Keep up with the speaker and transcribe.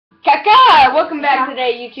Kaka! Welcome back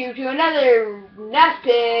today, YouTube, to another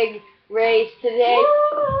NASPIG race today.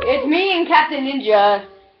 It's me and Captain Ninja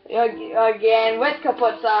again with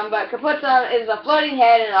Kaputsum, but Kaputsum is a floating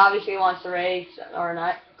head and obviously wants to race, or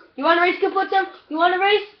not. You want to race, Kaputsum? You want to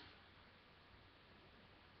race?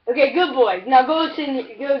 Okay, good boy. Now go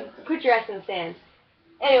put your ass in the sands.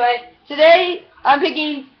 Anyway, today I'm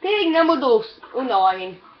picking pig number dos. Oh no,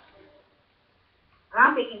 I'm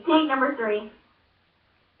picking pig number 3.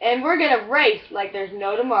 And we're gonna race like there's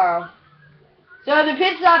no tomorrow. So the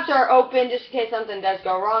pit stops are open just in case something does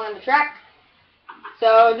go wrong on the track.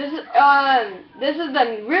 So this is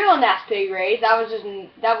the real NASPIG race. That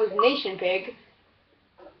was Nation Pig.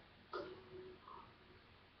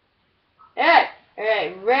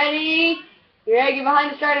 Alright, ready? You ready? Get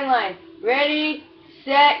behind the starting line. Ready,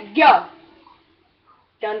 set, go.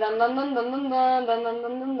 Dun dun dun dun dun dun dun dun dun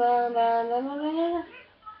dun dun dun dun dun.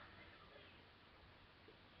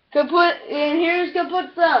 And here's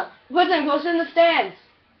Kaputsum. Kaputsum, go sit in the stands.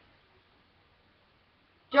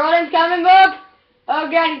 Jordan's coming up. Oh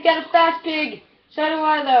god, he's got a fast pig. So do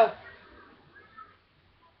I though.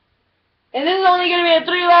 And this is only gonna be a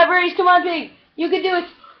 3-lap race. Come on, pig. You can do it.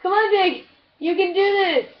 Come on, pig. You can do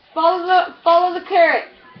this. Follow the carrot.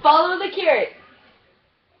 Follow the carrot.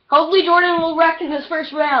 Hopefully Jordan will wreck in this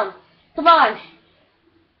first round. Come on.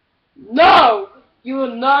 No! You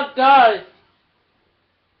will not die.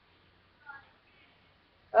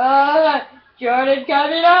 Jordan's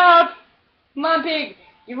coming up. Come on, pig.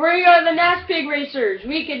 We are the NASPIG racers.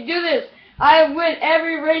 We can do this. I have won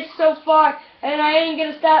every race so far, and I ain't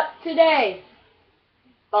gonna stop today.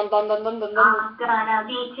 Dun, dun, dun, dun, dun, dun. I'm gonna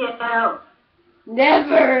beat you.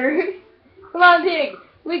 Never. Come on, pig.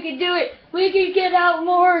 We can do it. We can get out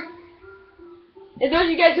more. And those of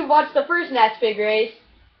you guys who watched the first NASPIG race,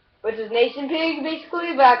 which is Nation Pig,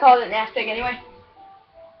 basically, but I called it NASPIG anyway.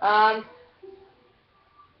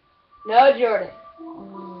 No, Jordan.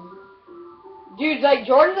 Dude,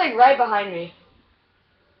 Jordan's right behind me.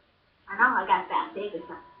 I know, I got that big or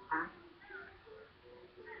something.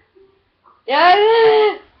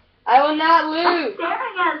 Yeah, I will not lose.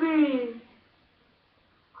 Staring at me.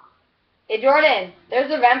 Hey, Jordan,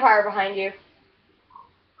 there's a vampire behind you.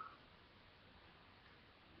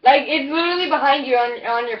 It's literally behind you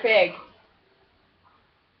on your pig.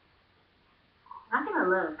 I'm gonna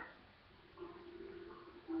look.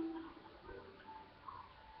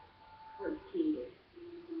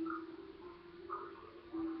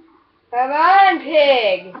 Come on,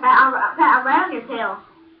 pig. Pat around your tail.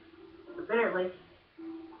 Literally.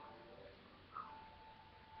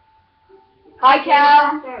 Hi,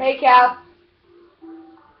 Cal. Hey, Cal.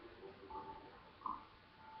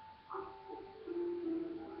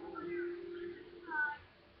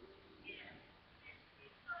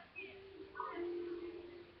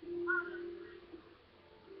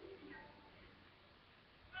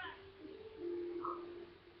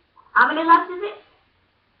 How many laps is it?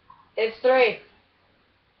 It's 3.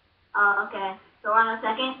 Oh, okay. So we're on the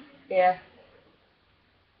second? Yeah.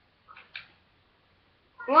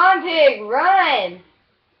 Come on, pig, run!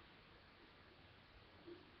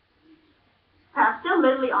 I'm still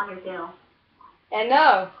literally on your tail. I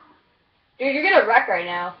know. Dude, you're gonna wreck right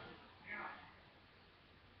now.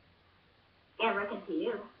 Yeah, wreck into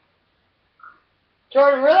you.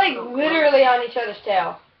 Jordan, we're literally on each other's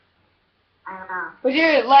tail. I don't know. But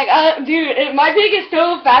dude, my pig is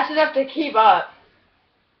still fast enough to keep up.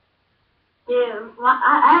 Dude,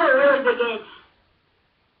 I have a really big itch.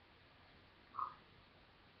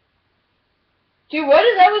 Dude, what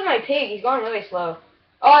is up with my pig? He's going really slow.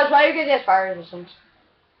 Oh, it's probably because he has fire resistance.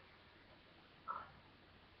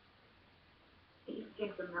 You can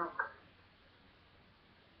drink some milk.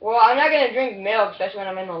 Well, I'm not gonna drink milk, especially when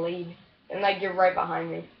I'm in the lead. And you're right behind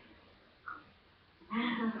me.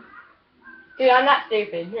 Dude, I'm not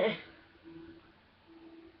stupid. Dude,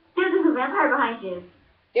 there's a vampire behind you.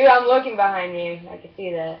 Dude, I'm looking behind me. I can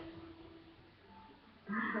see that.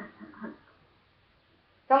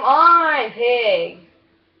 Come on, pig.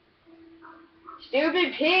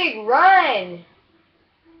 Stupid pig, run!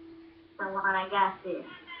 Come on, I got this.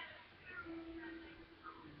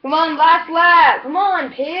 Come on, last lap. Come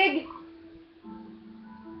on, pig.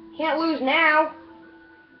 Can't lose now.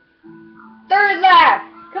 3rd lap.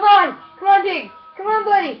 Come on. Come on, pig. Come on,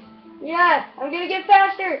 buddy. Yeah, I'm gonna get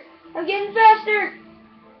faster. I'm getting faster.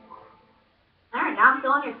 Alright, now I'm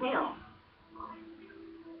still on your tail.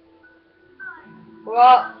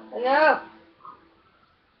 Well, no.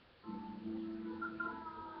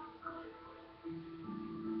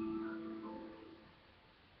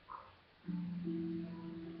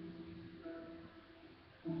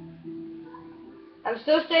 I'm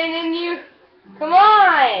still staying in you. Come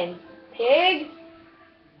on, pig.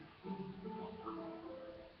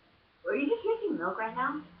 Were you just drinking milk right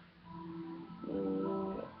now?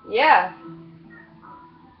 Yeah.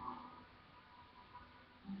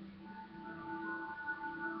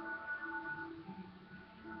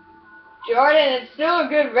 Jordan, it's still a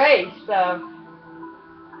good race, so.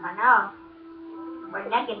 I know. We're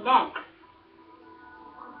neck and neck.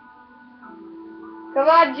 Come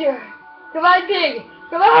on, come on, pig.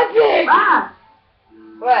 Come on, pig. Ah!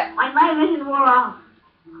 What? My night vision wore off.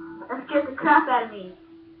 That scared the crap out of me.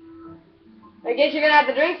 I guess you're gonna have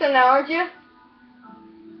to drink some now, aren't you?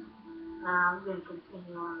 Nah, I'm gonna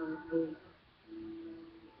continue on with the food.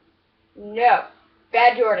 No.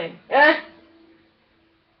 Bad Jordan.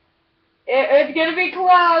 It's gonna be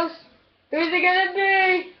close. Who's it gonna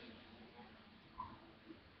be?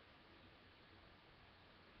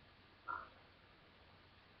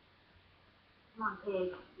 Come on,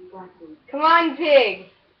 pig. You got this. Come on, pig.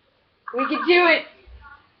 We can do it.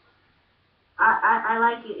 I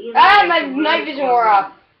like you either. Ah, my night vision wore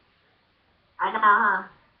off. I know, huh?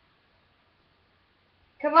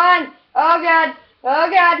 Come on. Oh, God. Oh,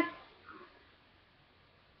 God.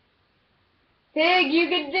 Pig, you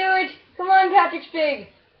can do it. Come on, Patrick's pig.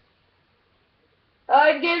 Oh,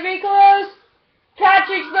 it's gonna be close.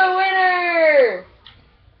 Patrick's the winner.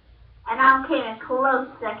 And I came in close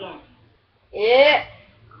second. Yeah.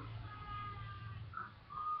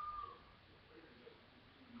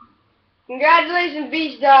 Congratulations,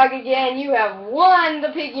 Beach Dog, again. You have won the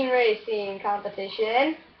pigging racing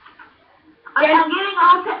competition. I'm getting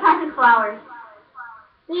all Patrick flowers.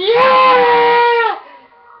 Yeah!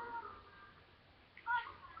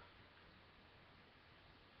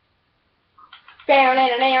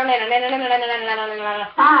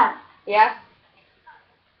 Stop. Yeah?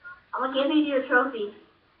 I'm gonna give you your trophy.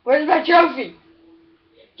 Where's my trophy?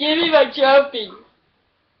 Give me my trophy.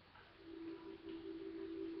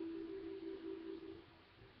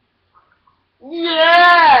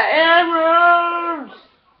 Yeah, emeralds!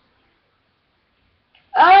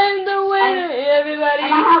 I'm the winner, everybody.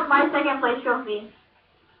 And I have my second place trophy.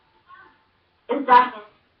 It's diamond.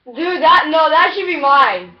 Dude, that should be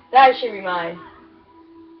mine. That should be mine.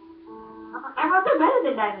 Emeralds are better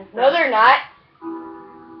than diamonds. No, they're not.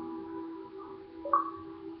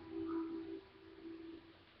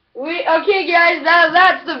 Okay, guys,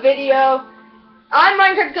 that's the video. I'm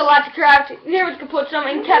Minecraft Galacticraft, here with Kaputsum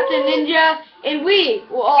and Captain Ninja, and we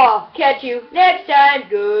will all catch you next time.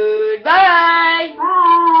 Goodbye.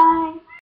 Bye.